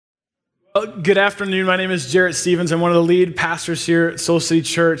Well, good afternoon. My name is Jarrett Stevens. I'm one of the lead pastors here at Soul City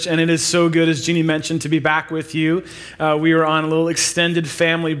Church, and it is so good, as Jeannie mentioned, to be back with you. We were on a little extended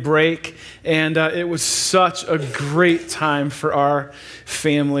family break, and it was such a great time for our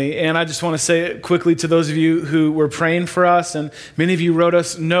family. And I just want to say quickly to those of you who were praying for us, and many of you wrote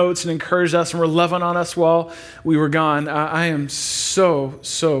us notes and encouraged us and were loving on us while we were gone. I am so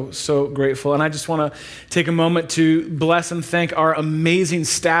grateful. And I just want to take a moment to bless and thank our amazing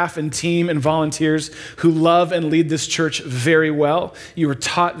staff and team and volunteers who love and lead this church very well. You were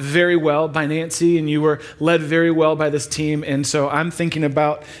taught very well by Nancy, and you were led very well by this team. And so I'm thinking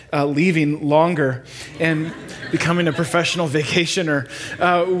about leaving longer and becoming a professional vacationer.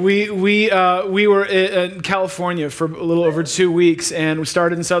 We were in California for a little over 2 weeks, and we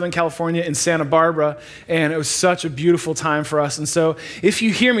started in Southern California in Santa Barbara, and it was such a beautiful time for us. And so if you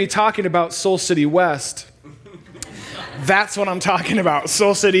hear me talking about Soul City West, that's what I'm talking about,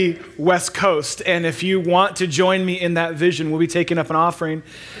 Soul City West Coast. And if you want to join me in that vision, we'll be taking up an offering,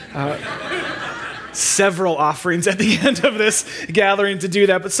 several offerings at the end of this gathering to do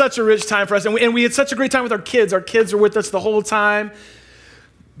that. But such a rich time for us. And we had such a great time with our kids. Our kids were with us the whole time.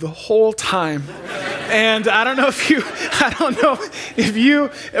 And I don't know if you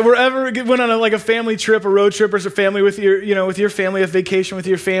were ever went on a family trip, a road trip, or as a family with your family, a vacation with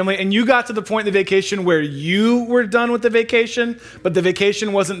your family, and you got to the point in the vacation where you were done with the vacation, but the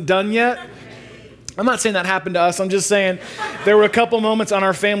vacation wasn't done yet. I'm not saying that happened to us. I'm just saying there were a couple moments on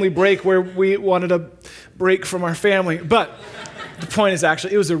our family break where we wanted a break from our family. But the point is,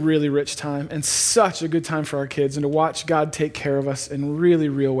 actually, it was a really rich time and such a good time for our kids, and to watch God take care of us in really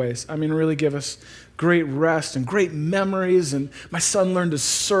real ways. I mean, really give us great rest and great memories. And my son learned to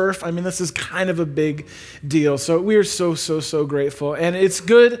surf. I mean, this is kind of a big deal. So we are so grateful. And it's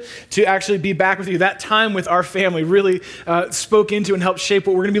good to actually be back with you. That time with our family really spoke into and helped shape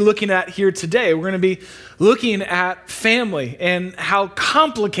what we're going to be looking at here today. We're going to be looking at family and how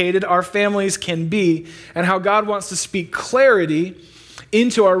complicated our families can be, and how God wants to speak clarity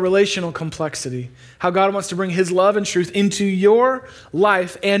into our relational complexity, how God wants to bring his love and truth into your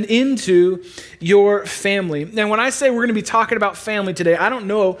life and into your family. And when I say we're going to be talking about family today, I don't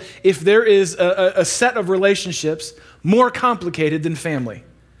know if there is a set of relationships more complicated than family.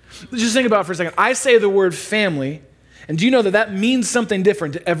 Just think about it for a second. I say the word family, and do you know that means something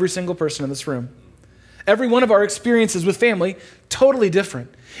different to every single person in this room? Every one of our experiences with family, totally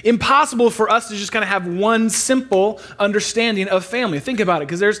different. Impossible for us to just kind of have one simple understanding of family. Think about it,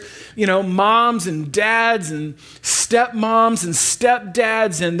 because there's, moms and dads and stepmoms and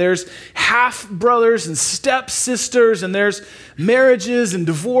stepdads, and there's half brothers and stepsisters, and there's marriages and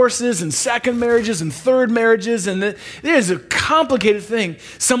divorces and second marriages and third marriages, and it is a complicated thing.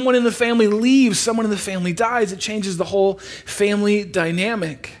 Someone in the family leaves, someone in the family dies. It changes the whole family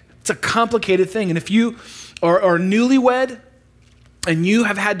dynamic. It's a complicated thing. And if you are newlywed and you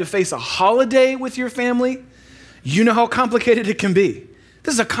have had to face a holiday with your family, you know how complicated it can be.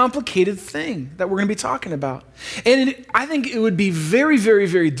 This is a complicated thing that we're going to be talking about. And I think it would be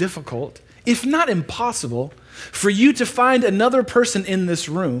very difficult, if not impossible, for you to find another person in this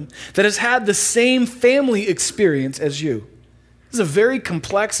room that has had the same family experience as you. This is a very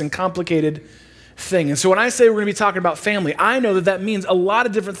complex and complicated thing. And so when I say we're going to be talking about family, I know that means a lot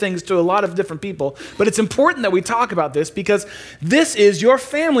of different things to a lot of different people, but it's important that we talk about this, because this is your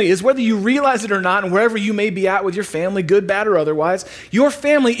family, is whether you realize it or not, and wherever you may be at with your family, good, bad, or otherwise, your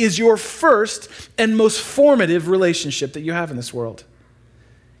family is your first and most formative relationship that you have in this world.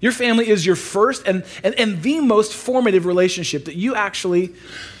 Your family is your first and the most formative relationship that you actually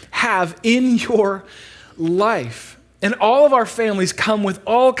have in your life. And all of our families come with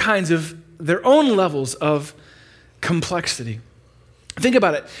all kinds of their own levels of complexity. Think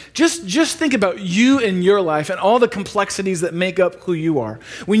about it. Just think about you and your life and all the complexities that make up who you are.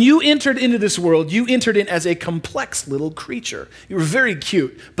 When you entered into this world, you entered in as a complex little creature. You were very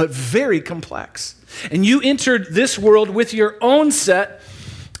cute, but very complex. And you entered this world with your own set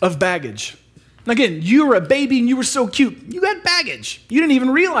of baggage. Again, you were a baby and you were so cute. You had baggage. You didn't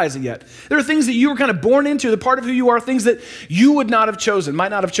even realize it yet. There are things that you were kind of born into, the part of who you are, things that you would not have chosen, might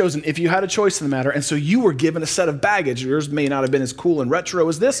not have chosen if you had a choice in the matter. And so you were given a set of baggage. Yours may not have been as cool and retro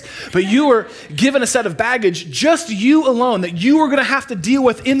as this, but you were given a set of baggage, just you alone, that you were going to have to deal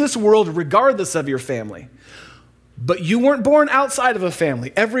with in this world regardless of your family. But you weren't born outside of a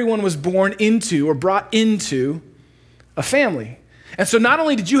family. Everyone was born into or brought into a family. And so not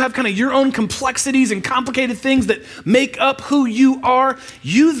only did you have kind of your own complexities and complicated things that make up who you are,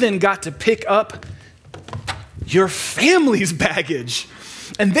 you then got to pick up your family's baggage.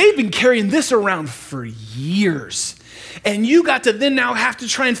 And they've been carrying this around for years. And you got to then now have to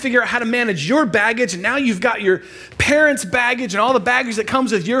try and figure out how to manage your baggage. And now you've got your parents' baggage and all the baggage that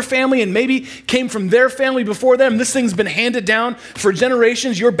comes with your family and maybe came from their family before them. This thing's been handed down for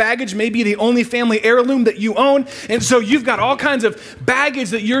generations. Your baggage may be the only family heirloom that you own. And so you've got all kinds of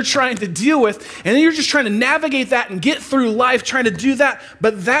baggage that you're trying to deal with. And then you're just trying to navigate that and get through life trying to do that.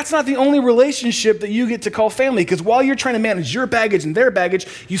 But that's not the only relationship that you get to call family, because while you're trying to manage your baggage and their baggage,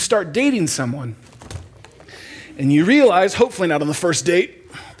 you start dating someone. And you realize, hopefully not on the first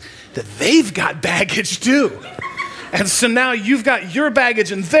date, that they've got baggage too. And so now you've got your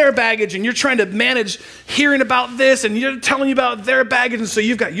baggage and their baggage, and you're trying to manage hearing about this, and you're telling you about their baggage, and so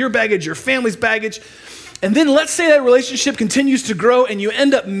you've got your baggage, your family's baggage. And then let's say that relationship continues to grow and you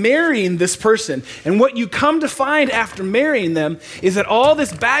end up marrying this person. And what you come to find after marrying them is that all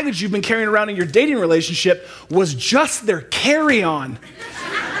this baggage you've been carrying around in your dating relationship was just their carry-on.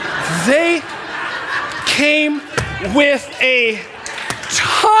 They came with a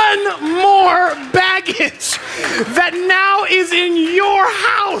ton more baggage that now is in your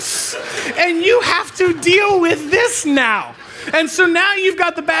house. And you have to deal with this now. And so now you've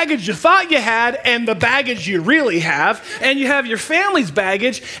got the baggage you thought you had and the baggage you really have, and you have your family's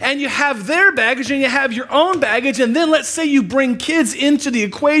baggage and you have their baggage and you have your own baggage. And then let's say you bring kids into the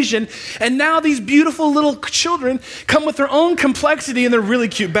equation, and now these beautiful little children come with their own complexity, and they're really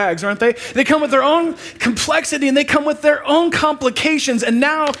cute bags, aren't they? They come with their own complexity and they come with their own complications. And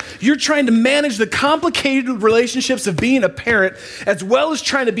now you're trying to manage the complicated relationships of being a parent, as well as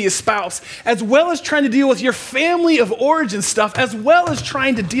trying to be a spouse, as well as trying to deal with your family of origin stuff, as well as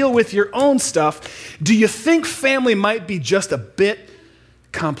trying to deal with your own stuff. Do you think family might be just a bit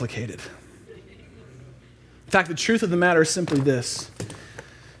complicated? In fact, the truth of the matter is simply this.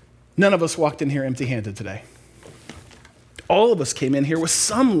 None of us walked in here empty-handed today. All of us came in here with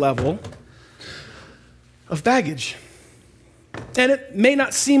some level of baggage. And it may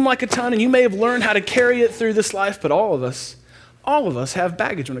not seem like a ton, and you may have learned how to carry it through this life, but all of us have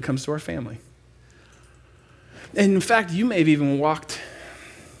baggage when it comes to our family. And in fact, you may have even walked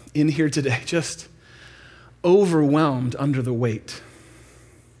in here today just overwhelmed under the weight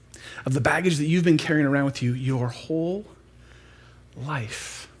of the baggage that you've been carrying around with you your whole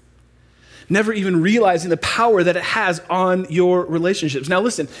life, never even realizing the power that it has on your relationships. Now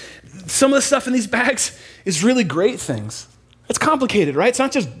listen, some of the stuff in these bags is really great things. It's complicated, right? It's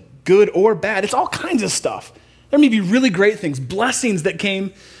not just good or bad. It's all kinds of stuff. There may be really great things, blessings that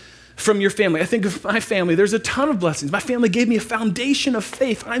came from your family. I think of my family. There's a ton of blessings. My family gave me a foundation of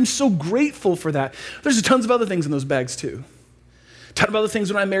faith. I'm so grateful for that. There's tons of other things in those bags too. A ton of other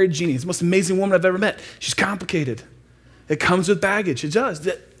things when I married Jeannie. It's the most amazing woman I've ever met. She's complicated. It comes with baggage. It does.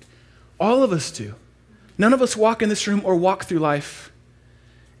 That all of us do. None of us walk in this room or walk through life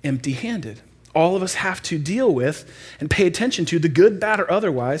empty-handed. All of us have to deal with and pay attention to the good, bad, or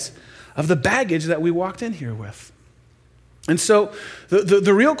otherwise of the baggage that we walked in here with. And so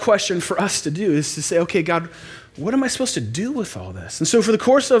the real question for us to do is to say, okay, God, what am I supposed to do with all this? And so for the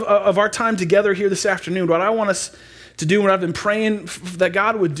course of our time together here this afternoon, what I want us to do, what I've been praying that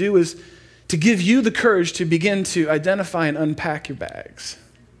God would do, is to give you the courage to begin to identify and unpack your bags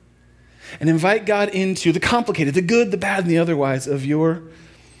and invite God into the complicated, the good, the bad, and the otherwise of your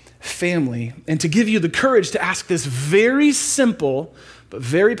family, and to give you the courage to ask this very simple but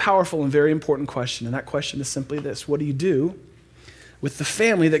very powerful and very important question. And that question is simply this: what do you do with the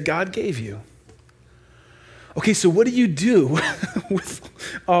family that God gave you? Okay, so what do you do with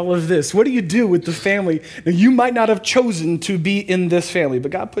all of this? What do you do with the family? Now, you might not have chosen to be in this family,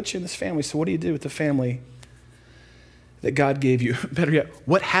 but God put you in this family. So what do you do with the family that God gave you? Better yet,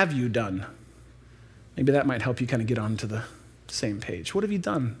 what have you done? Maybe that might help you kind of get onto the same page. What have you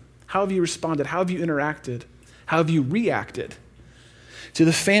done? How have you responded? How have you interacted? How have you reacted to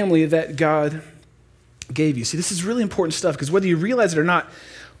the family that God gave you? See, this is really important stuff, because whether you realize it or not,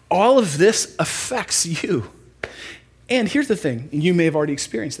 all of this affects you. And here's the thing, and you may have already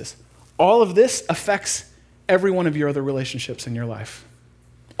experienced this. All of this affects every one of your other relationships in your life.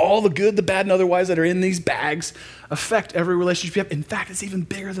 All the good, the bad, and otherwise that are in these bags affect every relationship you have. In fact, it's even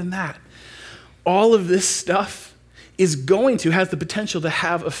bigger than that. All of this stuff has the potential to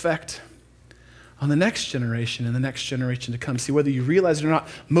have effect on the next generation and the next generation to come. See, whether you realize it or not,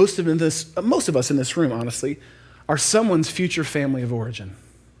 most of us in this room, honestly, are someone's future family of origin.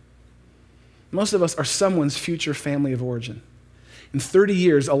 Most of us are someone's future family of origin. In 30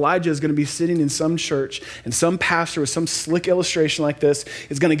 years, Elijah is going to be sitting in some church, and some pastor with some slick illustration like this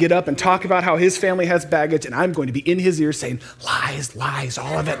is going to get up and talk about how his family has baggage, and I'm going to be in his ear saying, lies, lies,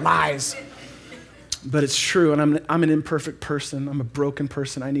 all of it lies. But it's true, and I'm an imperfect person. I'm a broken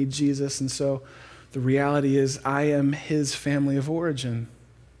person. I need Jesus. And so The reality is I am his family of origin.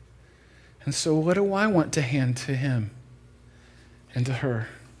 And so what do I want to hand to him and to her?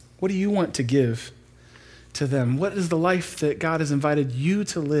 What do you want to give to them? What is the life that God has invited you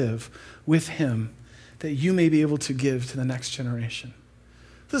to live with him that you may be able to give to the next generation?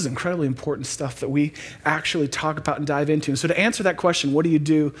 This is incredibly important stuff that we actually talk about and dive into. And so to answer that question, what do you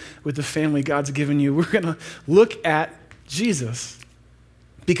do with the family God's given you? We're going to look at Jesus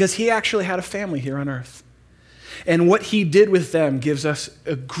because he actually had a family here on earth. And what he did with them gives us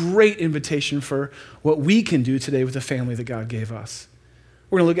a great invitation for what we can do today with the family that God gave us.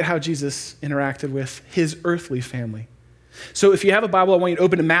 We're going to look at how Jesus interacted with his earthly family. So if you have a Bible, I want you to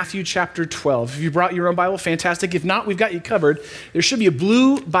open to Matthew chapter 12. If you brought your own Bible, fantastic. If not, we've got you covered. There should be a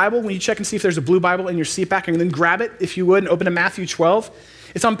blue Bible. When you check and see if there's a blue Bible in your seat back, and then grab it, if you would, and open to Matthew 12.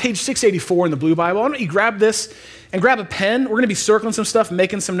 It's on page 684 in the blue Bible. Why don't you grab this and grab a pen? We're going to be circling some stuff,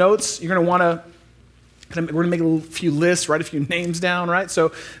 making some notes. You're going to want to we're going to make a few lists, write a few names down, right?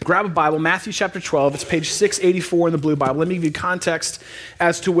 So grab a Bible, Matthew chapter 12. It's page 684 in the blue Bible. Let me give you context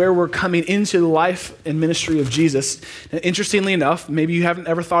as to where we're coming into the life and ministry of Jesus. Now, interestingly enough, maybe you haven't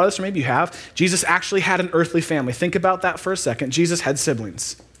ever thought of this, or maybe you have. Jesus actually had an earthly family. Think about that for a second. Jesus had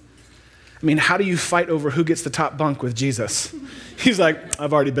siblings. I mean, how do you fight over who gets the top bunk with Jesus? He's like,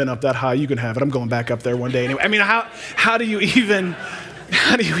 I've already been up that high. You can have it. I'm going back up there one day anyway. I mean, how do you even...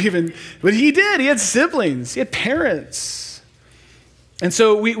 But he did. He had siblings. He had parents. And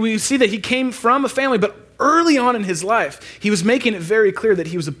so we see that he came from a family, but early on in his life, he was making it very clear that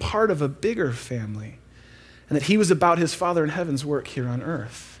he was a part of a bigger family and that he was about his Father in heaven's work here on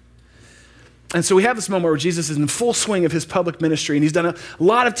earth. And so we have this moment where Jesus is in full swing of his public ministry, and he's done a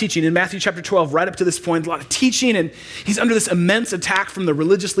lot of teaching in Matthew chapter 12, right up to this point, a lot of teaching, and he's under this immense attack from the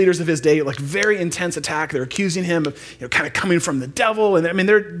religious leaders of his day, like very intense attack. They're accusing him of, kind of coming from the devil, and I mean,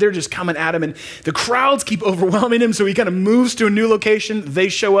 they're just coming at him, and the crowds keep overwhelming him, so he kind of moves to a new location. They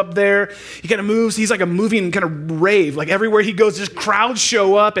show up there. He kind of moves. He's like a moving kind of rave. Like everywhere he goes, just crowds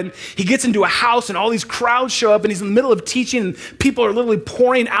show up, and he gets into a house, and all these crowds show up, and he's in the middle of teaching, and people are literally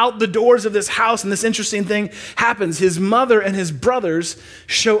pouring out the doors of this house, and this interesting thing happens. His mother and his brothers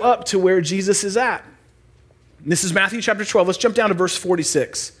show up to where Jesus is at. And this is Matthew chapter 12. Let's jump down to verse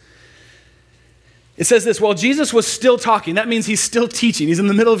 46. It says this, while Jesus was still talking, that means he's still teaching. He's in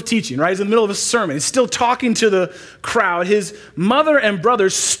the middle of teaching, right? He's in the middle of a sermon. He's still talking to the crowd. His mother and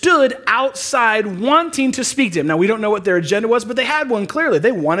brothers stood outside wanting to speak to him. Now, we don't know what their agenda was, but they had one clearly.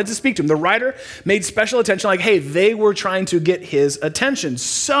 They wanted to speak to him. The writer made special attention, like, hey, they were trying to get his attention.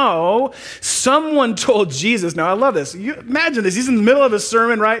 So someone told Jesus, now I love this. You imagine this. He's in the middle of a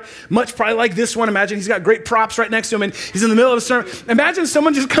sermon, right? Much probably like this one. Imagine he's got great props right next to him, and he's in the middle of a sermon. Imagine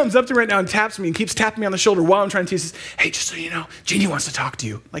someone just comes up to me right now and taps me and keeps tapping me on the shoulder while I'm trying to teach this. Hey, just so you know, Jeannie wants to talk to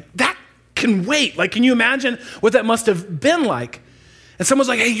you. Like that can wait. Like, can you imagine what that must have been like? And someone's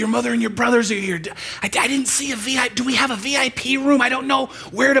like, hey, your mother and your brothers are here. I didn't see a VIP. Do we have a VIP room? I don't know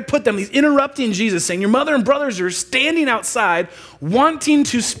where to put them. He's interrupting Jesus, saying, your mother and brothers are standing outside wanting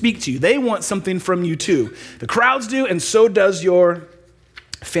to speak to you. They want something from you too. The crowds do, and so does your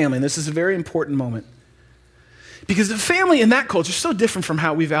family. And this is a very important moment. Because the family in that culture is so different from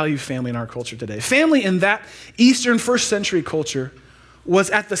how we value family in our culture today. Family in that Eastern first century culture was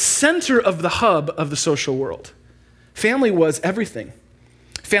at the center of the hub of the social world. Family was everything.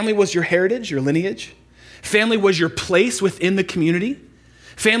 Family was your heritage, your lineage. Family was your place within the community.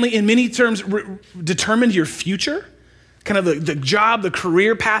 Family in many terms determined your future, kind of the job, the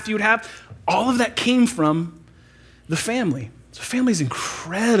career path you would have. All of that came from the family. So family is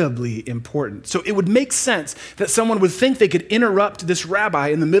incredibly important. So it would make sense that someone would think they could interrupt this rabbi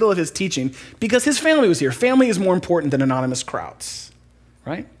in the middle of his teaching because his family was here. Family is more important than anonymous crowds,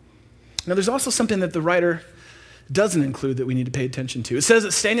 right? Now there's also something that the writer doesn't include that we need to pay attention to. It says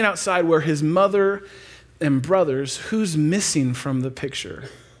that standing outside were his mother and brothers. Who's missing from the picture?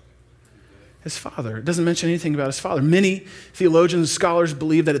 His father. It doesn't mention anything about his father. Many theologians and scholars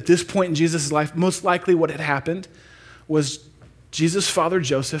believe that at this point in Jesus' life, most likely what had happened was Jesus' father,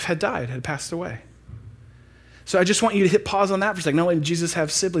 Joseph, had died, had passed away. So I just want you to hit pause on that for a second. Not only did Jesus have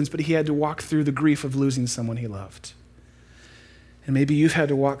siblings, but he had to walk through the grief of losing someone he loved. And maybe you've had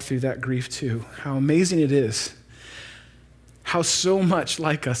to walk through that grief too. How amazing it is. How so much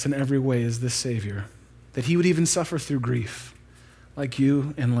like us in every way is this Savior, that he would even suffer through grief, like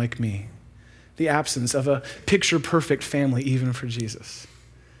you and like me. The absence of a picture-perfect family even for Jesus.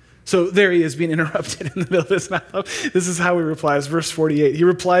 So there he is being interrupted in the middle of this. This is how he replies, verse 48. He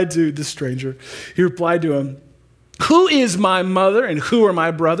replied to the stranger. He replied to him, Who is my mother and who are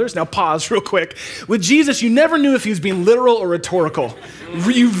my brothers? Now pause real quick. With Jesus, you never knew if he was being literal or rhetorical.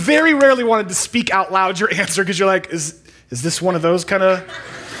 You very rarely wanted to speak out loud your answer because you're like, is this one of those kind of,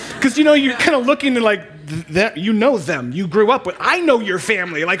 because you're kind of looking at like, that you know them, you grew up with. I know your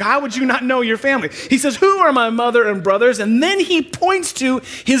family. Like, how would you not know your family? He says, who are my mother and brothers? And then he points to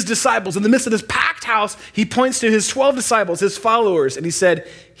his disciples. In the midst of this packed house, he points to his 12 disciples, his followers, and he said,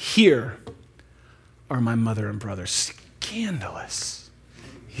 here are my mother and brothers. Scandalous.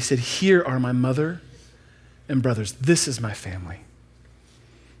 He said, here are my mother and brothers. This is my family.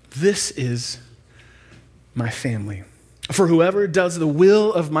 This is my family. For whoever does the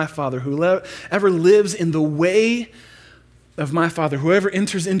will of my Father, whoever lives in the way of my Father, whoever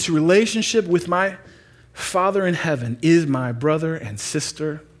enters into relationship with my Father in heaven is my brother and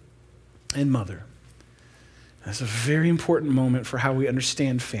sister and mother. That's a very important moment for how we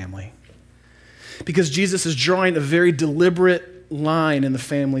understand family. Because Jesus is drawing a very deliberate line in the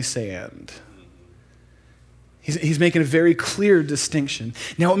family sand. He's making a very clear distinction.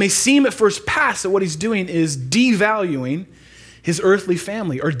 Now, it may seem at first pass that what he's doing is devaluing his earthly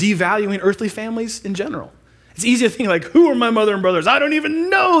family or devaluing earthly families in general. It's easy to think like, who are my mother and brothers? I don't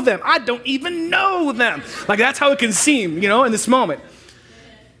even know them. I don't even know them. Like that's how it can seem, in this moment.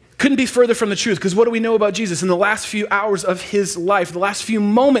 Couldn't be further from the truth, because what do we know about Jesus? In the last few hours of his life, the last few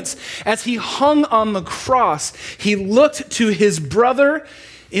moments as he hung on the cross, he looked to his brother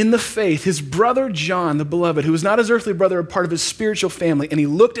in the faith, his brother John, the beloved, who was not his earthly brother, a part of his spiritual family. And he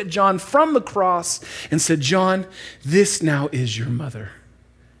looked at John from the cross and said, John, this now is your mother.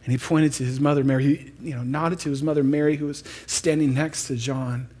 And he pointed to his mother, Mary. He nodded to his mother, Mary, who was standing next to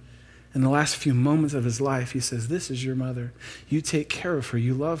John. In the last few moments of his life, he says, this is your mother. You take care of her.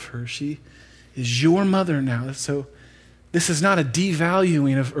 You love her. She is your mother now. So this is not a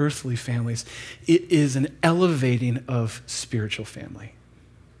devaluing of earthly families. It is an elevating of spiritual family.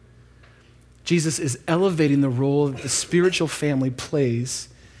 Jesus is elevating the role that the spiritual family plays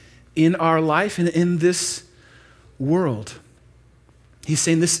in our life and in this world. He's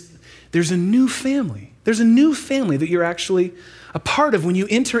saying there's a new family. There's a new family that you're actually a part of when you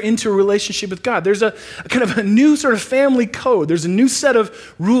enter into a relationship with God. There's a kind of a new sort of family code. There's a new set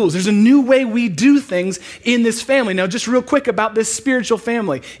of rules. There's a new way we do things in this family. Now, just real quick about this spiritual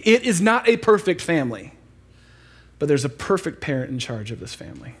family. It is not a perfect family, but there's a perfect parent in charge of this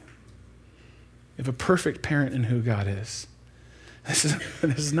family. You have a perfect parent in who God is. This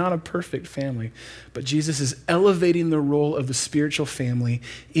is not a perfect family, but Jesus is elevating the role of the spiritual family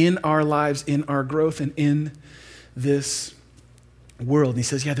in our lives, in our growth, and in this world. And he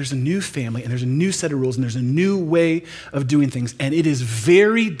says, there's a new family, and there's a new set of rules, and there's a new way of doing things, and it is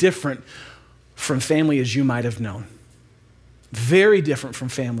very different from family as you might have known. Very different from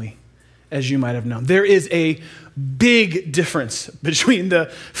family as you might have known. There is a big difference between the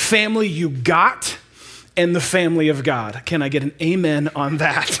family you got and the family of God. Can I get an amen on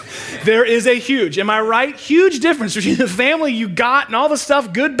that? There is a huge, am I right? Huge difference between the family you got and all the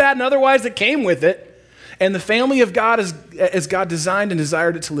stuff, good, bad, and otherwise that came with it, and the family of God as God designed and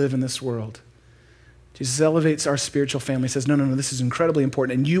desired it to live in this world. Jesus elevates our spiritual family, says, no, this is incredibly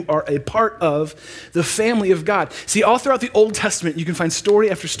important, and you are a part of the family of God. See, all throughout the Old Testament, you can find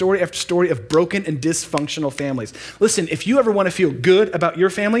story after story after story of broken and dysfunctional families. Listen, if you ever want to feel good about your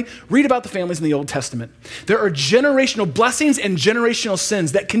family, read about the families in the Old Testament. There are generational blessings and generational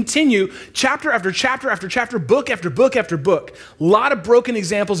sins that continue chapter after chapter after chapter, book after book after book. A lot of broken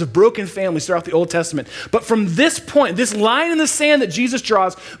examples of broken families throughout the Old Testament. But from this point, this line in the sand that Jesus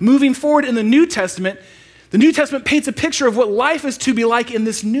draws, moving forward in the New Testament, the New Testament paints a picture of what life is to be like in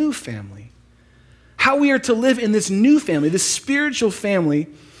this new family. How we are to live in this new family, this spiritual family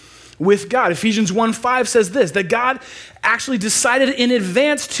with God. Ephesians 1:5 says this, that God actually decided in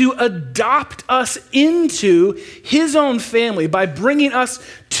advance to adopt us into his own family by bringing us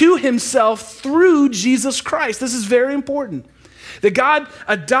to himself through Jesus Christ. This is very important. That God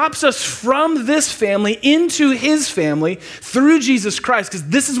adopts us from this family into his family through Jesus Christ, because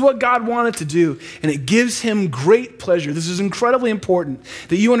this is what God wanted to do, and it gives him great pleasure. This is incredibly important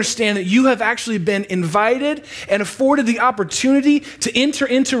that you understand that you have actually been invited and afforded the opportunity to enter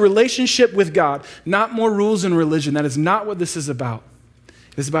into relationship with God, not more rules and religion. That is not what this is about.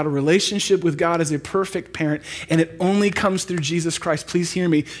 It's about a relationship with God as a perfect parent, and it only comes through Jesus Christ. Please hear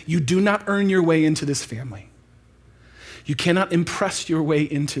me. You do not earn your way into this family. You cannot impress your way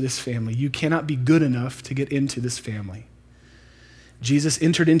into this family. You cannot be good enough to get into this family. Jesus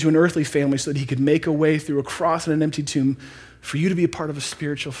entered into an earthly family so that he could make a way through a cross and an empty tomb for you to be a part of a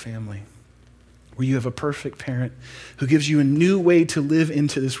spiritual family. where you have a perfect parent who gives you a new way to live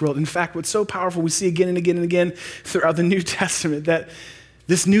into this world. In fact, what's so powerful, we see again and again and again throughout the New Testament, that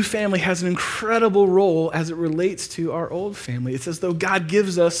this new family has an incredible role as it relates to our old family. It's as though God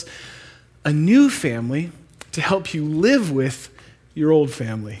gives us a new family to help you live with your old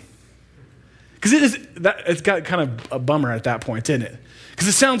family. Because it's got kind of a bummer at that point, isn't it? Because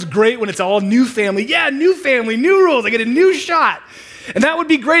it sounds great when it's all new family. Yeah, new family, new rules. I get a new shot. And that would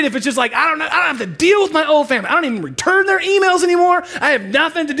be great if it's just like, I don't have to deal with my old family. I don't even return their emails anymore. I have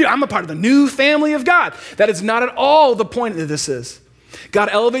nothing to do. I'm a part of the new family of God. That is not at all the point that this is. God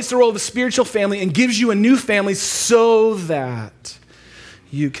elevates the role of the spiritual family and gives you a new family so that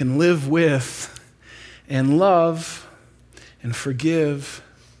you can live with and love and forgive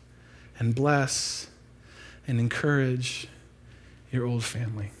and bless and encourage your old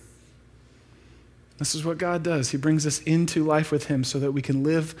family. This is what God does. He brings us into life with him so that we can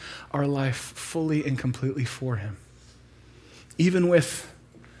live our life fully and completely for him. Even with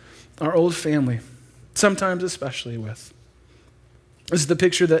our old family, sometimes especially with. This is the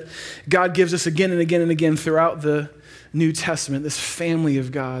picture that God gives us again and again and again throughout the New Testament, this family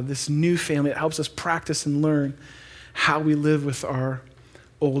of God, this new family that helps us practice and learn how we live with our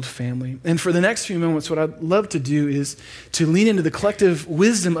old family. And for the next few moments, what I'd love to do is to lean into the collective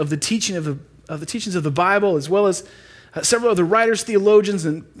wisdom of the teaching of the teachings of the Bible, as well as several other writers, theologians,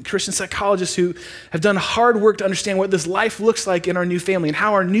 and Christian psychologists who have done hard work to understand what this life looks like in our new family and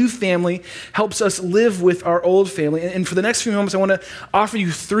how our new family helps us live with our old family. And for the next few moments, I want to offer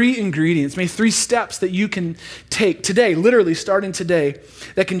you 3 ingredients, maybe 3 steps that you can take today, literally starting today,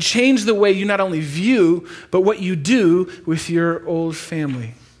 that can change the way you not only view, but what you do with your old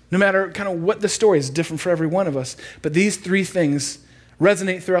family. No matter kind of what the story is, different for every one of us, but these 3 things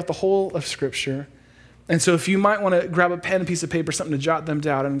resonate throughout the whole of Scripture. And so if you might want to grab a pen and piece of paper, something to jot them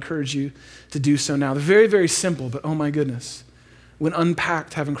down, I encourage you to do so now. They're very, very simple, but oh my goodness, when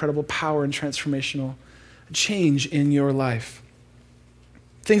unpacked, have incredible power and transformational change in your life.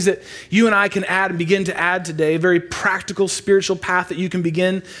 Things that you and I can add and begin to add today, a very practical spiritual path that you can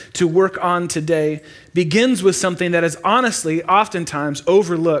begin to work on today, begins with something that is honestly oftentimes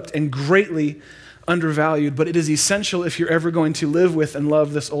overlooked and greatly undervalued, but it is essential if you're ever going to live with and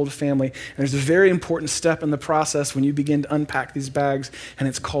love this old family. And there's a very important step in the process when you begin to unpack these bags, and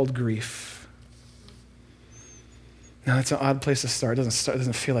it's called grief. Now, that's an odd place to start. It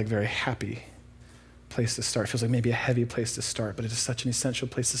doesn't feel like a very happy place to start. It feels like maybe a heavy place to start, but it is such an essential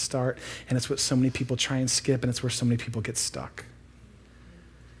place to start, and it's what so many people try and skip, and it's where so many people get stuck.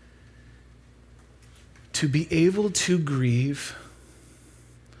 To be able to grieve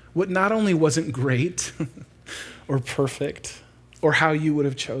what not only wasn't great or perfect or how you would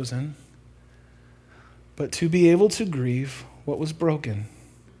have chosen, but to be able to grieve what was broken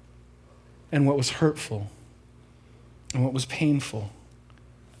and what was hurtful and what was painful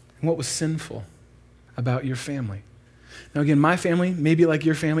and what was sinful about your family. Now again, my family, maybe like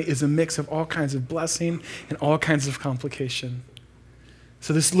your family, is a mix of all kinds of blessing and all kinds of complication.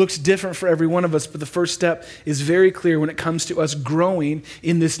 So this looks different for every one of us, but the first step is very clear when it comes to us growing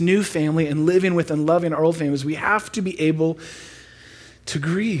in this new family and living with and loving our old families. We have to be able to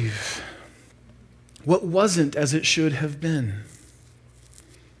grieve what wasn't as it should have been.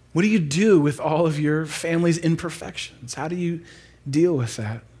 What do you do with all of your family's imperfections? How do you deal with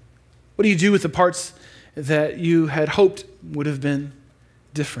that? What do you do with the parts that you had hoped would have been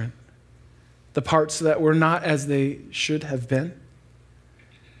different? The parts that were not as they should have been?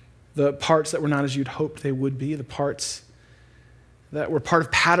 The parts that were not as you'd hoped they would be, the parts that were part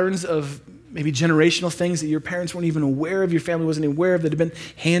of patterns of maybe generational things that your parents weren't even aware of, your family wasn't aware of, that had been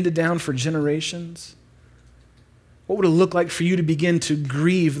handed down for generations. What would it look like for you to begin to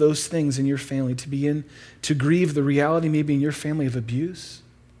grieve those things in your family, to begin to grieve the reality maybe in your family of abuse?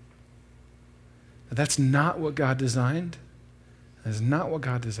 That's not what God designed. That is not what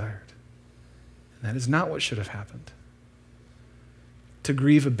God desired. And that is not what should have happened. To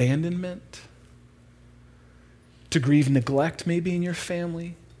grieve abandonment, to grieve neglect maybe in your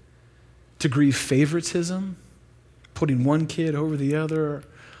family, to grieve favoritism, putting one kid over the other, or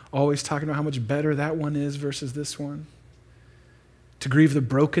always talking about how much better that one is versus this one, to grieve the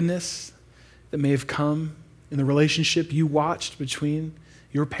brokenness that may have come in the relationship you watched between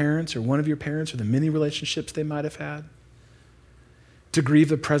your parents or one of your parents or the many relationships they might have had, to grieve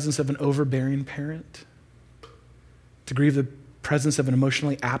the presence of an overbearing parent, to grieve the presence of an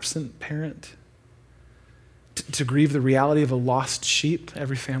emotionally absent parent, to grieve the reality of a lost sheep.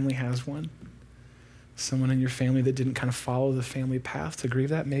 Every family has one. Someone in your family that didn't kind of follow the family path, to grieve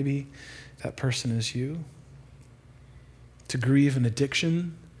that. Maybe that person is you. To grieve an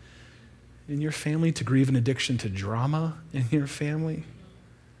addiction in your family, to grieve an addiction to drama in your family,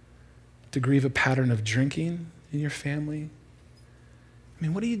 to grieve a pattern of drinking in your family? I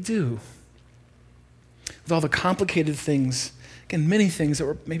mean, what do you do with all the complicated things, again, many things that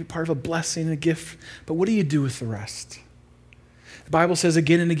were maybe part of a blessing, a gift, but what do you do with the rest? The Bible says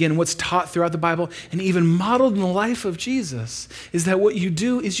again and again, what's taught throughout the Bible and even modeled in the life of Jesus is that what you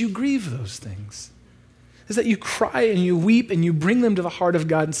do is you grieve those things. Is that you cry and you weep and you bring them to the heart of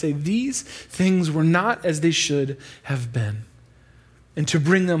God and say, these things were not as they should have been. And to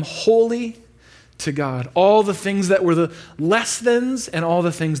bring them wholly to God. All the things that were the less thans and all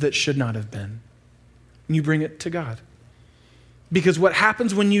the things that should not have been. And you bring it to God. Because what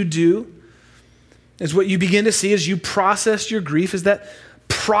happens when you do is what you begin to see as you process your grief is that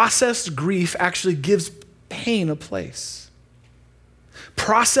processed grief actually gives pain a place.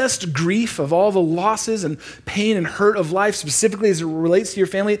 Processed grief of all the losses and pain and hurt of life, specifically as it relates to your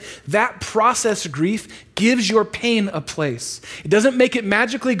family, that processed grief gives your pain a place. It doesn't make it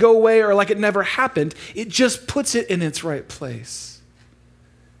magically go away or like it never happened. It just puts it in its right place.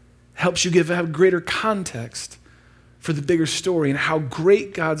 Helps you have greater context for the bigger story and how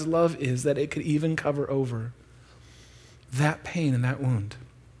great God's love is that it could even cover over that pain and that wound.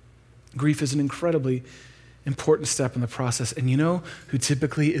 Grief is an incredibly important step in the process. And you know who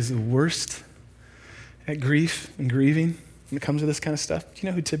typically is the worst at grief and grieving when it comes to this kind of stuff? Do you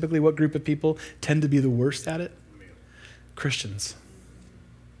know who typically, what group of people tend to be the worst at it? Christians.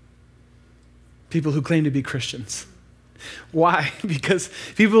 People who claim to be Christians. Why? Because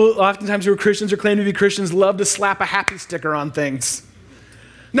people oftentimes who are Christians or claim to be Christians love to slap a happy sticker on things.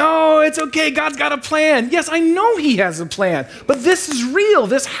 No, it's okay. God's got a plan. Yes, I know he has a plan, but this is real.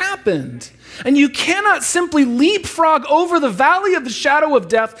 This happened. And you cannot simply leapfrog over the valley of the shadow of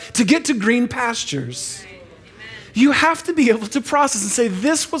death to get to green pastures. You have to be able to process and say,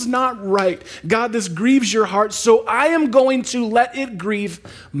 this was not right. God, this grieves your heart, so I am going to let it grieve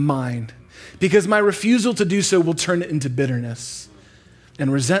mine. Because my refusal to do so will turn it into bitterness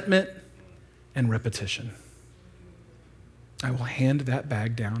and resentment and repetition. I will hand that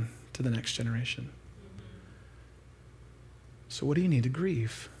bag down to the next generation. So what do you need to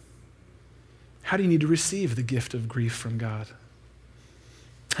grieve? How do you need to receive the gift of grief from God?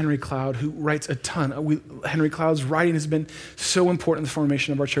 Henry Cloud, who writes a ton. Henry Cloud's writing has been so important in the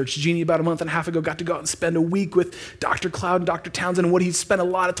formation of our church. Jeannie, about a month and a half ago, got to go out and spend a week with Dr. Cloud and Dr. Townsend, and what he spent a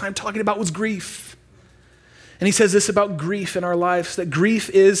lot of time talking about was grief. And he says this about grief in our lives, that grief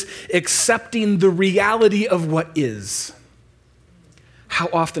is accepting the reality of what is. How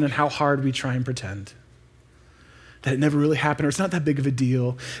often and how hard we try and pretend that it never really happened or it's not that big of a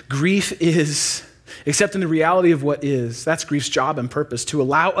deal. Grief is accepting the reality of what is. That's grief's job and purpose, to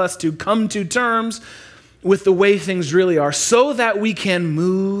allow us to come to terms with the way things really are so that we can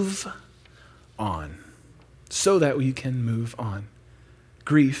move on. So that we can move on.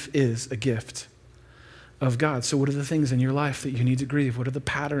 Grief is a gift of God. So what are the things in your life that you need to grieve? What are the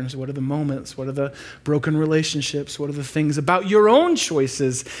patterns? What are the moments? What are the broken relationships? What are the things about your own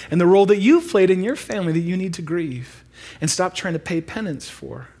choices and the role that you've played in your family that you need to grieve and stop trying to pay penance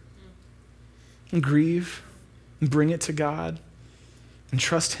for? And grieve and bring it to God and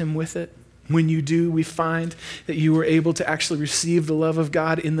trust him with it. When you do, we find that you were able to actually receive the love of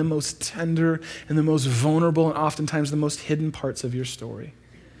God in the most tender and the most vulnerable and oftentimes the most hidden parts of your story.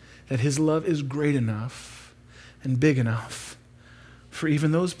 That his love is great enough and big enough for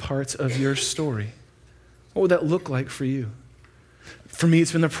even those parts of your story. What would that look like for you? For me,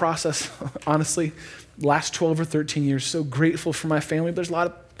 it's been the process, honestly, last 12 or 13 years. So grateful for my family, but there's a lot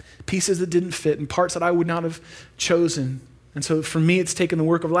of pieces that didn't fit and parts that I would not have chosen. And so for me, it's taken the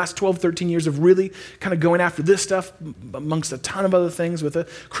work of the last 12, 13 years of really kind of going after this stuff amongst a ton of other things with a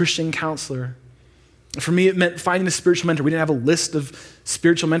Christian counselor. For me, it meant finding a spiritual mentor. We didn't have a list of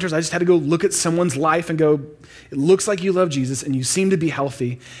spiritual mentors. I just had to go look at someone's life and go, it looks like you love Jesus and you seem to be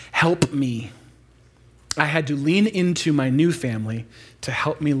healthy. Help me. I had to lean into my new family to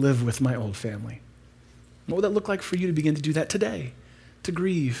help me live with my old family. What would that look like for you to begin to do that today? To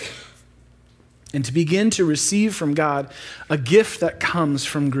grieve and to begin to receive from God a gift that comes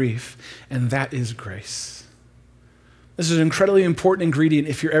from grief, and that is grace. This is an incredibly important ingredient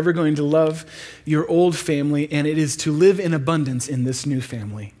if you're ever going to love your old family, and it is to live in abundance in this new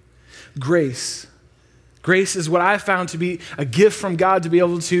family. Grace. Grace is what I found to be a gift from God to be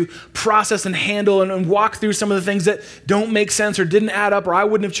able to process and handle and walk through some of the things that don't make sense or didn't add up or I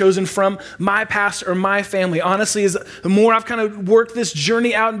wouldn't have chosen from my past or my family. Honestly, as the more I've kind of worked this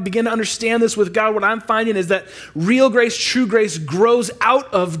journey out and begin to understand this with God, what I'm finding is that real grace, true grace grows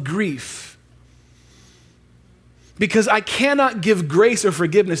out of grief. Because I cannot give grace or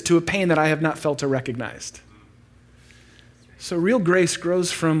forgiveness to a pain that I have not felt or recognized. So real grace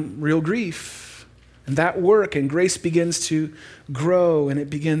grows from real grief. And that work and grace begins to grow, and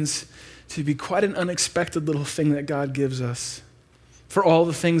it begins to be quite an unexpected little thing that God gives us. For all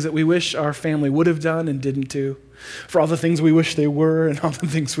the things that we wish our family would have done and didn't do. For all the things we wish they were and all the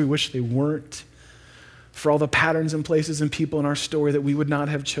things we wish they weren't. For all the patterns and places and people in our story that we would not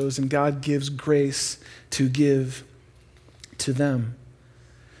have chosen. God gives grace to give to them,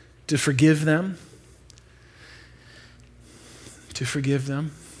 to forgive them,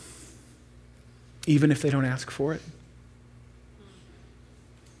 even if they don't ask for it,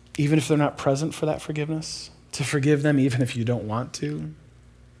 even if they're not present for that forgiveness, to forgive them even if you don't want to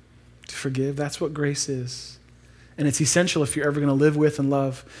forgive. That's what grace is. And it's essential if you're ever going to live with and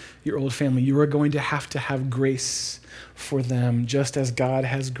love your old family. You are going to have grace for them just as God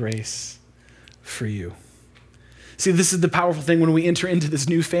has grace for you. See, this is the powerful thing when we enter into this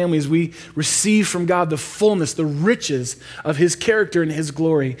new family is we receive from God the fullness, the riches of his character and his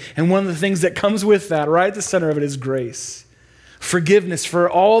glory. And one of the things that comes with that, right at the center of it, is grace. Forgiveness for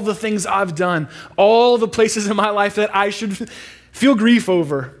all the things I've done, all the places in my life that I should feel grief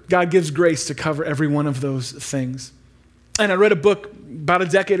over. God gives grace to cover every one of those things. And I read a book about a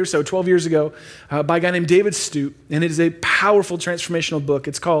decade or so, 12 years ago, by a guy named David Stute, and it is a powerful transformational book.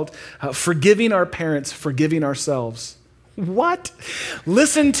 It's called Forgiving Our Parents, Forgiving Ourselves. What?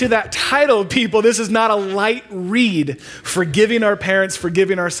 Listen to that title, people. This is not a light read. Forgiving our parents,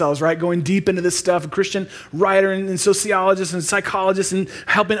 forgiving ourselves, right? Going deep into this stuff. A Christian writer and sociologist and psychologist and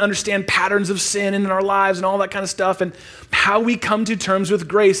helping understand patterns of sin in our lives and all that kind of stuff and how we come to terms with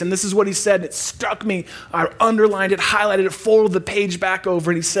grace. And this is what he said. It struck me. I underlined it, highlighted it, folded the page back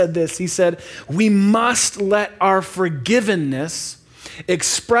over, and he said this. He said, we must let our forgiveness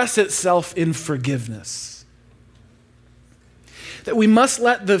express itself in forgiveness. That we must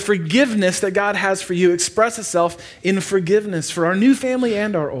let the forgiveness that God has for you express itself in forgiveness for our new family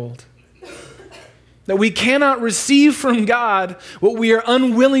and our old. That we cannot receive from God what we are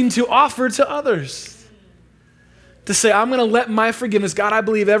unwilling to offer to others. To say, I'm going to let my forgiveness, God, I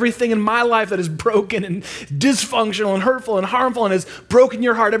believe everything in my life that is broken and dysfunctional and hurtful and harmful and has broken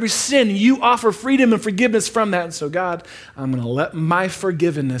your heart, every sin, you offer freedom and forgiveness from that. And so, God, I'm going to let my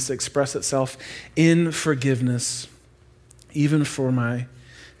forgiveness express itself in forgiveness, even for my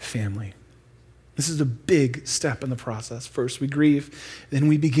family. This is a big step in the process. First we grieve, then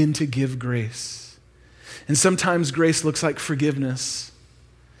we begin to give grace. And sometimes grace looks like forgiveness.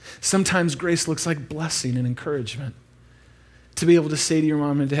 Sometimes grace looks like blessing and encouragement. To be able to say to your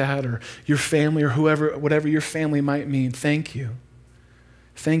mom and dad or your family or whoever, whatever your family might mean, thank you.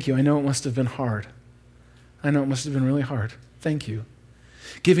 Thank you. I know it must have been hard. I know it must have been really hard. Thank you.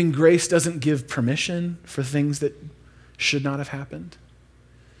 Giving grace doesn't give permission for things that should not have happened.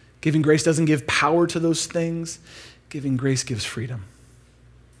 Giving grace doesn't give power to those things. Giving grace gives freedom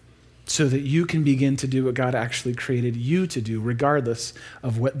so that you can begin to do what God actually created you to do, regardless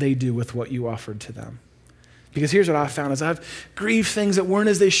of what they do with what you offered to them. Because here's what I found is I've grieved things that weren't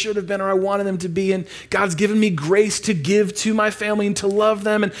as they should have been or I wanted them to be, and God's given me grace to give to my family and to love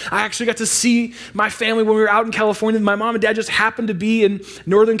them. And I actually got to see my family when we were out in California. My mom and dad just happened to be in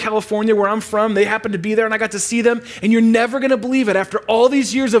Northern California where I'm from. They happened to be there and I got to see them. And you're never going to believe it. After all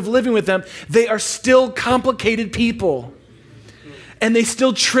these years of living with them, they are still complicated people. And they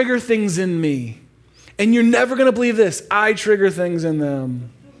still trigger things in me. And you're never going to believe this. I trigger things in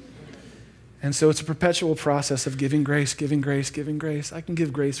them. And so it's a perpetual process of giving grace, giving grace, giving grace. I can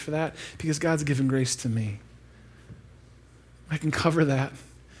give grace for that because God's given grace to me. I can cover that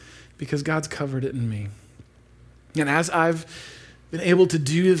because God's covered it in me. And as I've been able to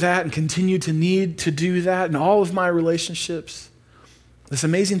do that and continue to need to do that in all of my relationships, this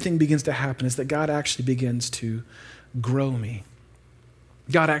amazing thing begins to happen is that God actually begins to grow me.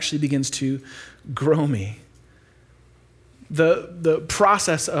 God actually begins to grow me. The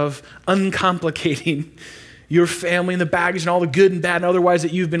process of uncomplicating your family and the baggage and all the good and bad and otherwise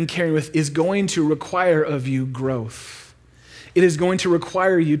that you've been carrying with is going to require of you growth. It is going to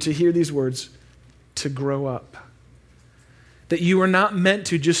require you to hear these words, to grow up. That you are not meant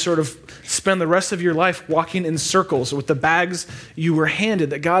to just sort of spend the rest of your life walking in circles with the bags you were handed.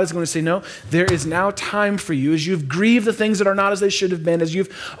 That God is going to say, no, there is now time for you. As you've grieved the things that are not as they should have been, as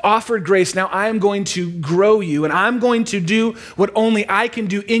you've offered grace, now I am going to grow you and I'm going to do what only I can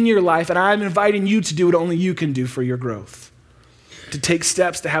do in your life, and I'm inviting you to do what only you can do for your growth. To take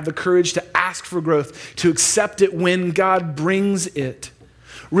steps, to have the courage to ask for growth, to accept it when God brings it,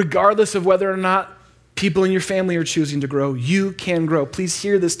 regardless of whether or not People in your family are choosing to grow. You can grow. Please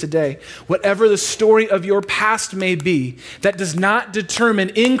hear this today. Whatever the story of your past may be, that does not determine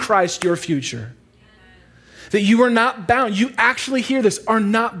in Christ your future. That you are not bound. You actually hear this, are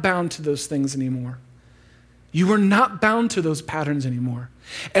not bound to those things anymore. You are not bound to those patterns anymore.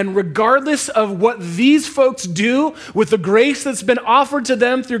 And regardless of what these folks do with the grace that's been offered to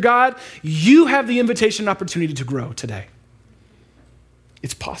them through God, you have the invitation and opportunity to grow today.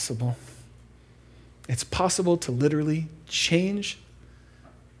 It's possible. It's possible to literally change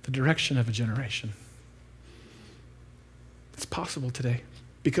the direction of a generation. It's possible today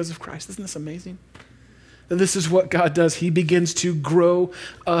because of Christ. Isn't this amazing? That this is what God does. He begins to grow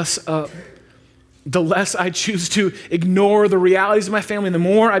us up. The less I choose to ignore the realities of my family, the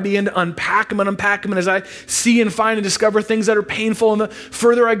more I begin to unpack them. And as I see and find and discover things that are painful, and the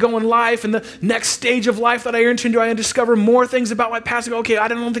further I go in life and the next stage of life that I enter into, I discover more things about my past. I go, okay, I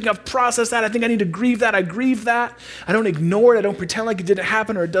don't think I've processed that. I think I need to grieve that. I grieve that. I don't ignore it. I don't pretend like it didn't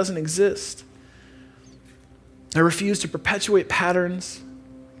happen or it doesn't exist. I refuse to perpetuate patterns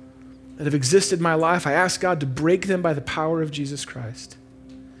that have existed in my life. I ask God to break them by the power of Jesus Christ.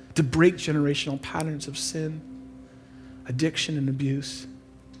 To break generational patterns of sin, addiction, and abuse.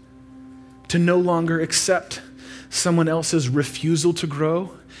 To no longer accept someone else's refusal to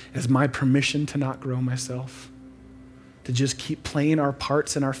grow as my permission to not grow myself. To just keep playing our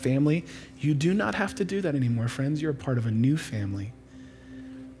parts in our family. You do not have to do that anymore, friends. You're a part of a new family.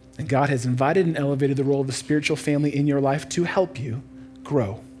 And God has invited and elevated the role of the spiritual family in your life to help you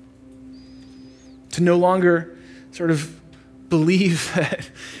grow. To no longer sort of believe that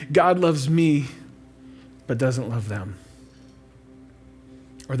God loves me but doesn't love them.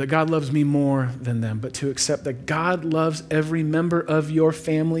 Or that God loves me more than them, but to accept that God loves every member of your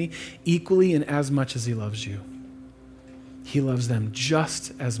family equally and as much as he loves you. He loves them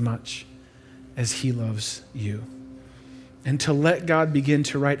just as much as he loves you. And to let God begin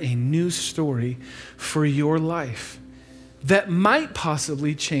to write a new story for your life that might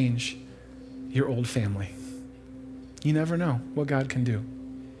possibly change your old family. You never know what God can do.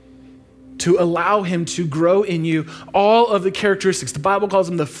 To allow him to grow in you all of the characteristics. The Bible calls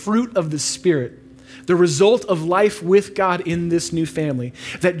them the fruit of the Spirit. The result of life with God in this new family.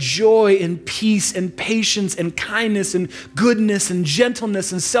 That joy and peace and patience and kindness and goodness and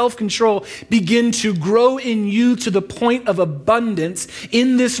gentleness and self-control begin to grow in you to the point of abundance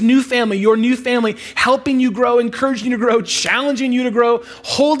in this new family, your new family, helping you grow, encouraging you to grow, challenging you to grow,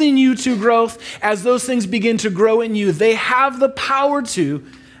 holding you to growth. As those things begin to grow in you, they have the power to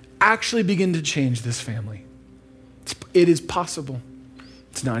actually begin to change this family. It is possible.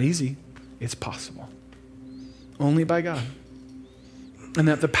 It's not easy. It's possible. Only by God. And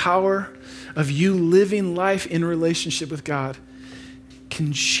that the power of you living life in relationship with God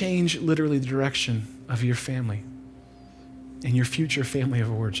can change literally the direction of your family and your future family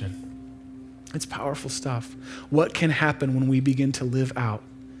of origin. It's powerful stuff. What can happen when we begin to live out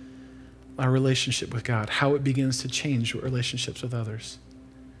our relationship with God, how it begins to change relationships with others.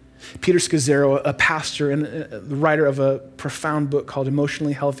 Peter Scazzaro, a pastor and the writer of a profound book called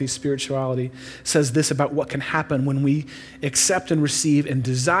Emotionally Healthy Spirituality, says this about what can happen when we accept and receive and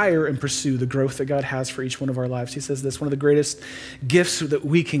desire and pursue the growth that God has for each one of our lives. He says this, one of the greatest gifts that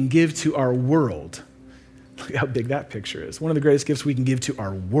we can give to our world, look how big that picture is, one of the greatest gifts we can give to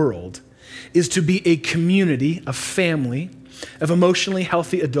our world is to be a community, a family of emotionally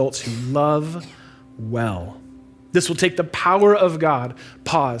healthy adults who love well. This will take the power of God.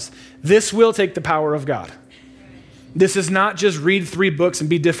 Pause. This will take the power of God. This is not just read 3 books and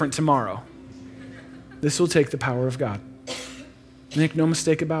be different tomorrow. This will take the power of God. Make no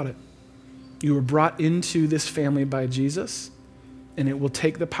mistake about it. You were brought into this family by Jesus, and it will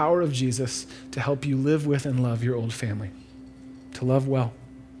take the power of Jesus to help you live with and love your old family, to love well.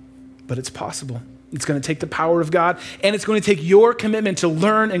 But it's possible. It's going to take the power of God, and it's going to take your commitment to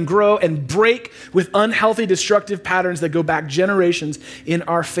learn and grow and break with unhealthy, destructive patterns that go back generations in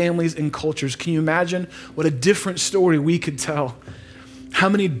our families and cultures. Can you imagine what a different story we could tell? How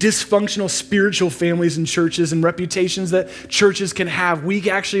many dysfunctional spiritual families and churches and reputations that churches can have. We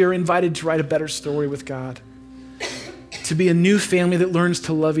actually are invited to write a better story with God, to be a new family that learns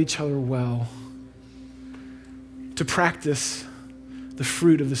to love each other well, to practice the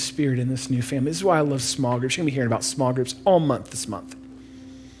fruit of the Spirit in this new family. This is why I love small groups. You're going to be hearing about small groups all month this month,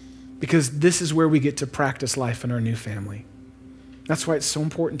 because this is where we get to practice life in our new family. That's why it's so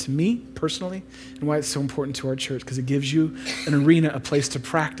important to me personally and why it's so important to our church, because it gives you an arena, a place to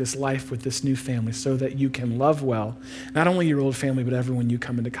practice life with this new family so that you can love well, not only your old family, but everyone you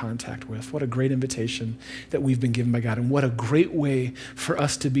come into contact with. What a great invitation that we've been given by God, and what a great way for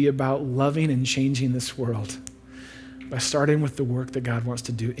us to be about loving and changing this world by starting with the work that God wants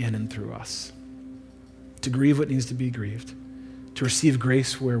to do in and through us, to grieve what needs to be grieved, to receive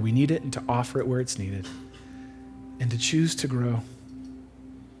grace where we need it and to offer it where it's needed, and to choose to grow,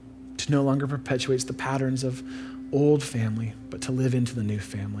 to no longer perpetuate the patterns of old family, but to live into the new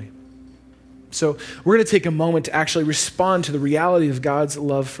family. So we're going to take a moment to actually respond to the reality of God's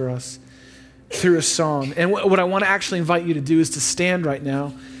love for us through a song. And what I want to actually invite you to do is to stand right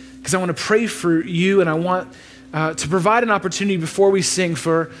now, because I want to pray for you, and I want to provide an opportunity before we sing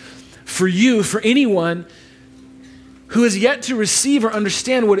for you, for anyone who has yet to receive or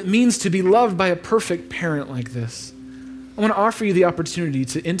understand what it means to be loved by a perfect parent like this. I want to offer you the opportunity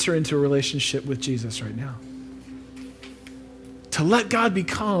to enter into a relationship with Jesus right now. To let God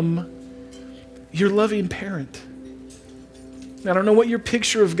become your loving parent. I don't know what your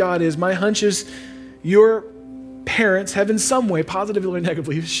picture of God is. My hunch is your parents have in some way, positively or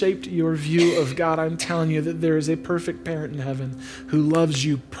negatively, shaped your view of God. I'm telling you that there is a perfect parent in heaven who loves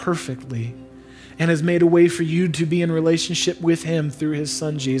you perfectly and has made a way for you to be in relationship with him through his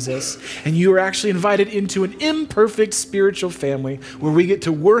son, Jesus. And you are actually invited into an imperfect spiritual family where we get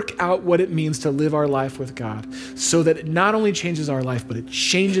to work out what it means to live our life with God so that it not only changes our life, but it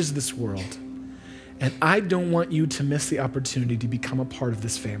changes this world. And I don't want you to miss the opportunity to become a part of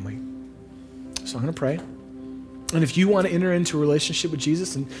this family. So I'm going to pray. And if you want to enter into a relationship with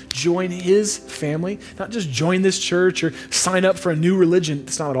Jesus and join his family, not just join this church or sign up for a new religion,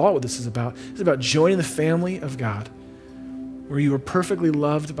 that's not at all what this is about. It's about joining the family of God where you are perfectly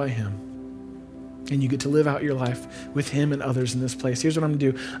loved by him and you get to live out your life with him and others in this place. Here's what I'm going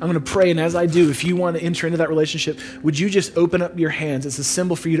to do. I'm going to pray, and as I do, if you want to enter into that relationship, would you just open up your hands? It's a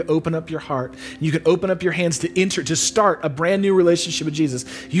symbol for you to open up your heart. You can open up your hands to start a brand new relationship with Jesus.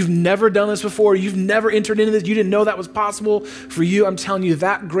 You've never done this before. You've never entered into this. You didn't know that was possible for you. I'm telling you,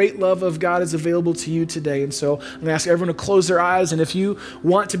 that great love of God is available to you today. And so I'm going to ask everyone to close their eyes, and if you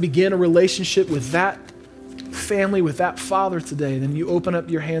want to begin a relationship with that family, with that father today, then you open up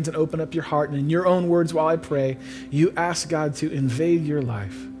your hands and open up your heart, and in your own words while I pray, you ask God to invade your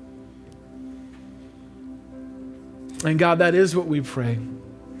life. And God, that is what we pray.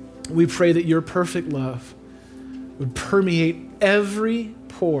 We pray that your perfect love would permeate every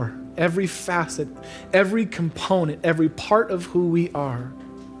pore, every facet, every component, every part of who we are.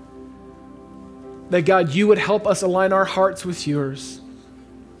 That God, you would help us align our hearts with yours.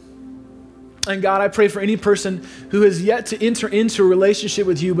 And God, I pray for any person who has yet to enter into a relationship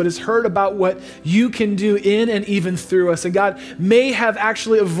with you, but has heard about what you can do in and even through us. And God, may have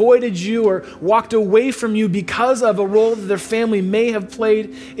actually avoided you or walked away from you because of a role that their family may have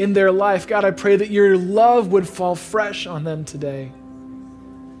played in their life. God, I pray that your love would fall fresh on them today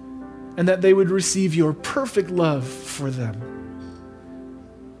and that they would receive your perfect love for them.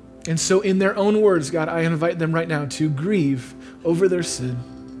 And so in their own words, God, I invite them right now to grieve over their sin,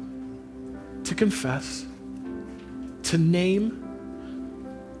 to confess, to name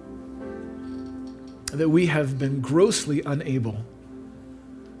that we have been grossly unable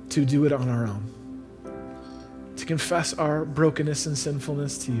to do it on our own, to confess our brokenness and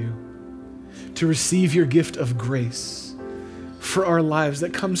sinfulness to you, to receive your gift of grace for our lives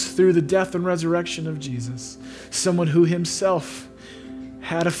that comes through the death and resurrection of Jesus, someone who himself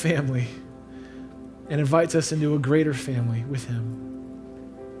had a family and invites us into a greater family with him.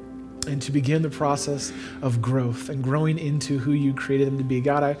 And to begin the process of growth and growing into who you created them to be.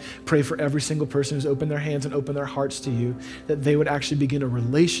 God, I pray for every single person who's opened their hands and opened their hearts to you, that they would actually begin a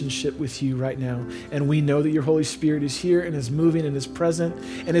relationship with you right now. And we know that your Holy Spirit is here and is moving and is present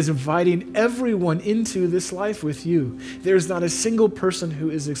and is inviting everyone into this life with you. There's not a single person who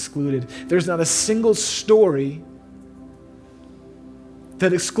is excluded. There's not a single story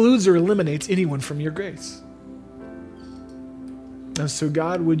that excludes or eliminates anyone from your grace. And so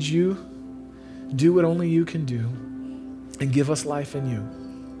God, would you do what only you can do and give us life in you,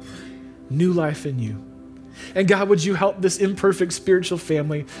 new life in you. And God, would you help this imperfect spiritual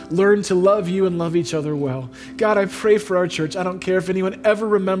family learn to love you and love each other well. God, I pray for our church. I don't care if anyone ever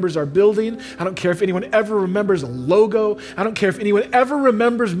remembers our building. I don't care if anyone ever remembers a logo. I don't care if anyone ever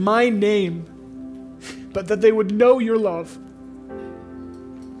remembers my name, but that they would know your love.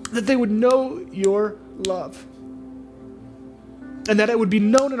 That they would know your love. And that it would be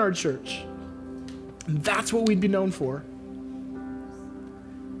known in our church. And that's what we'd be known for.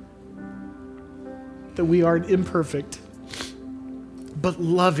 That we are an imperfect but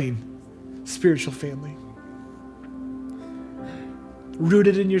loving spiritual family.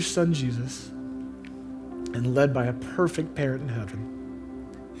 Rooted in your son, Jesus, and led by a perfect parent in heaven.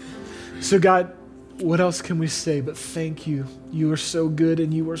 So God, what else can we say but thank you? You are so good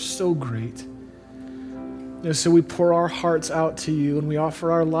and you are so great. And so we pour our hearts out to you and we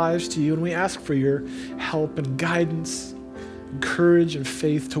offer our lives to you and we ask for your help and guidance, and courage and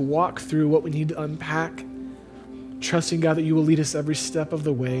faith to walk through what we need to unpack, trusting, God, that you will lead us every step of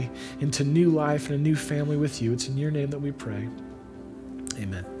the way into new life and a new family with you. It's in your name that we pray.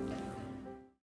 Amen.